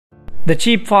The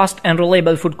cheap, fast and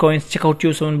reliable food coins, check out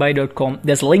u7buy.com.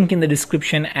 There's a link in the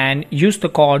description and use the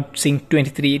code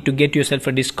SYNC23 to get yourself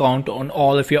a discount on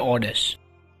all of your orders.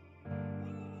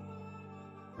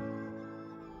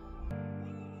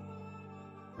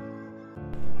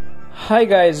 Hi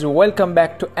guys, welcome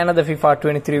back to another FIFA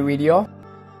 23 video.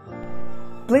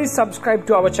 Please subscribe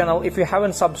to our channel if you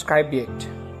haven't subscribed yet.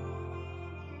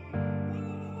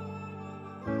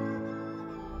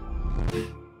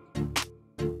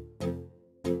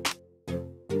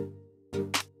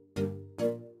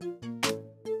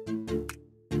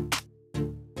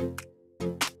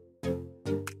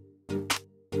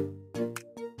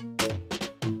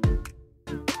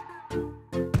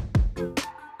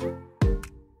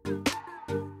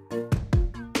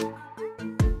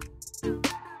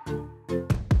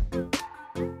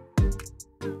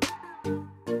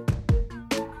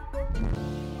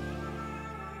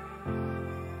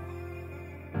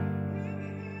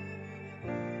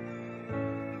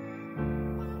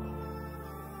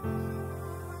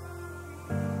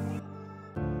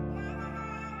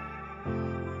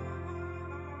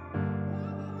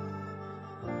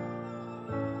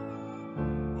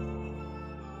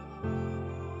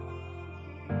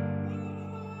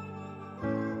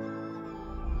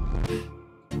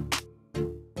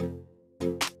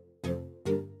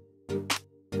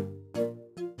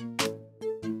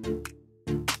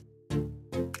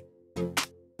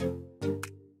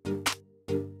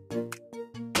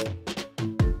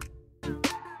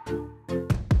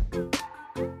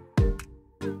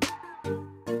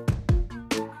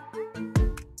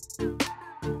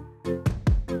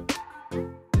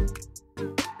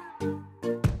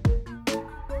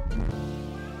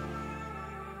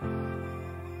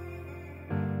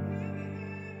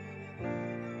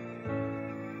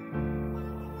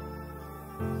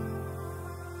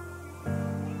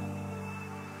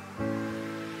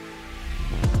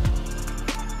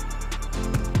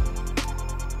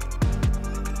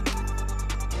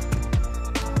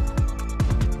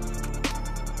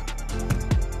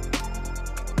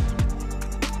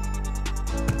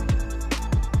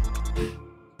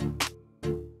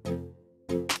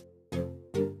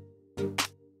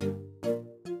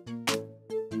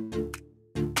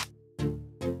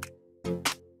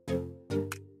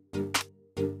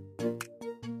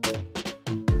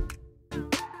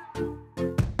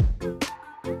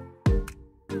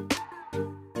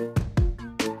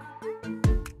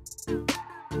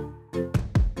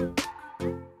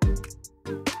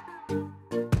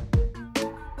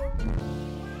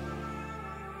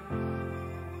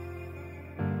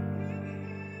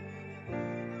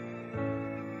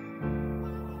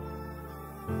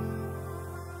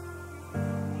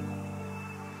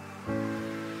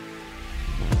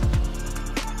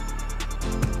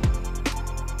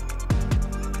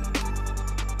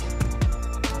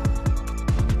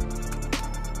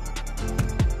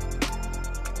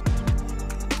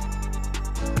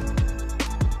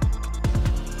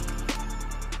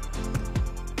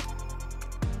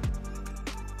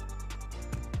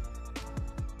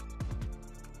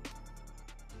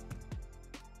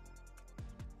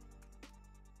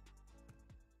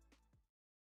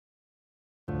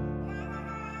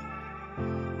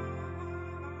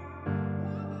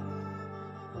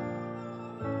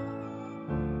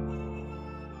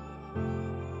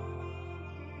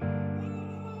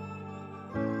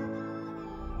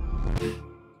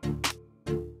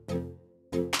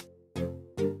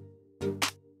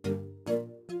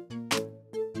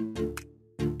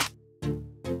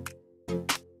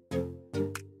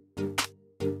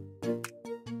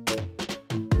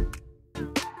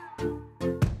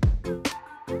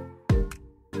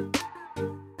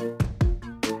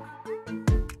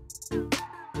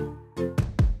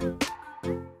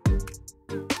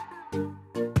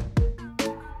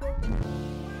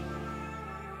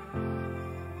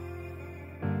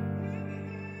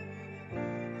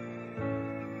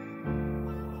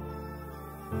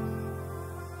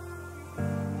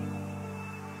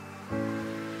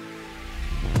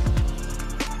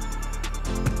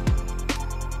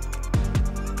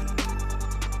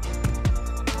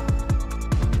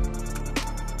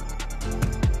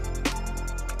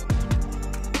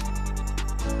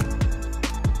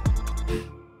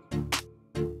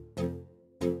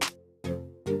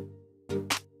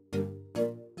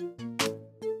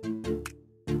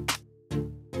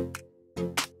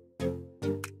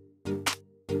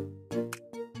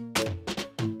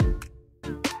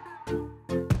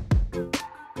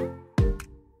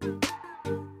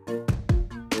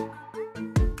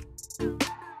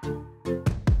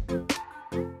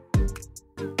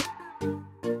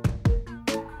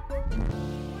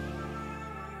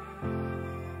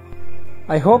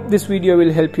 I hope this video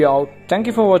will help you out. Thank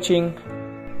you for watching.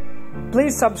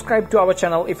 Please subscribe to our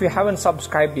channel if you haven't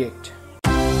subscribed yet.